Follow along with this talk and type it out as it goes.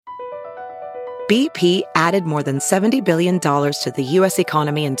BP added more than $70 billion to the U.S.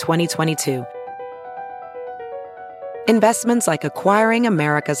 economy in 2022. Investments like acquiring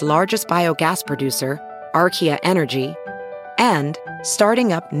America's largest biogas producer, Archaea Energy, and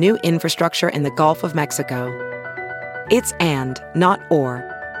starting up new infrastructure in the Gulf of Mexico. It's and, not or.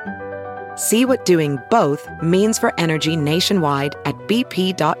 See what doing both means for energy nationwide at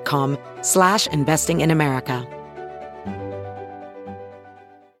bp.com/investing in America.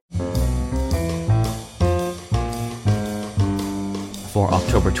 For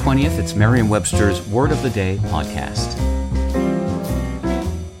October 20th, it's Merriam-Webster's Word of the Day podcast.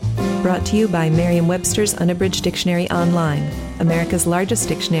 Brought to you by Merriam-Webster's Unabridged Dictionary Online, America's largest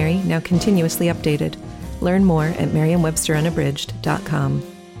dictionary, now continuously updated. Learn more at merriam-websterunabridged.com.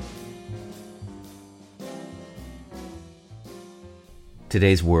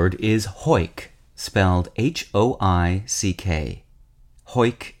 Today's word is hoick, spelled H-O-I-C-K.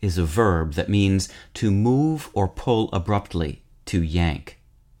 Hoick is a verb that means to move or pull abruptly, to yank.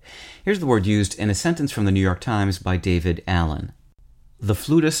 Here's the word used in a sentence from the New York Times by David Allen. The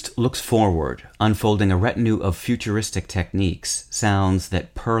flutist looks forward, unfolding a retinue of futuristic techniques, sounds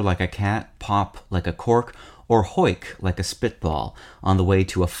that purr like a cat, pop like a cork, or hoick like a spitball, on the way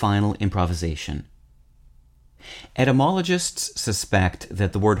to a final improvisation. Etymologists suspect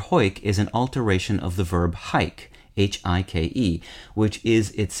that the word hoick is an alteration of the verb hike, H-I-K-E, which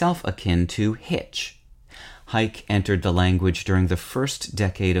is itself akin to hitch. Hike entered the language during the first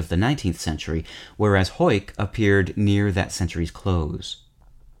decade of the 19th century, whereas hoick appeared near that century's close.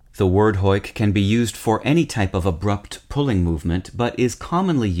 The word hoick can be used for any type of abrupt pulling movement, but is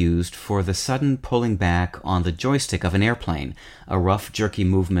commonly used for the sudden pulling back on the joystick of an airplane, a rough, jerky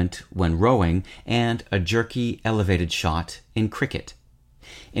movement when rowing, and a jerky, elevated shot in cricket.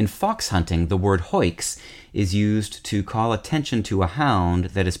 In fox hunting, the word hoicks is used to call attention to a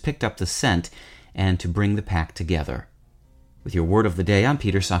hound that has picked up the scent and to bring the pack together. With your word of the day, I'm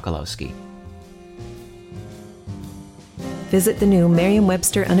Peter Sokolowski. Visit the new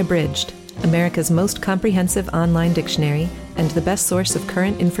Merriam-Webster Unabridged, America's most comprehensive online dictionary and the best source of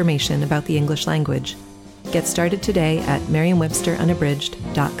current information about the English language. Get started today at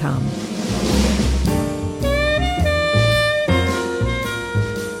merriam-websterunabridged.com.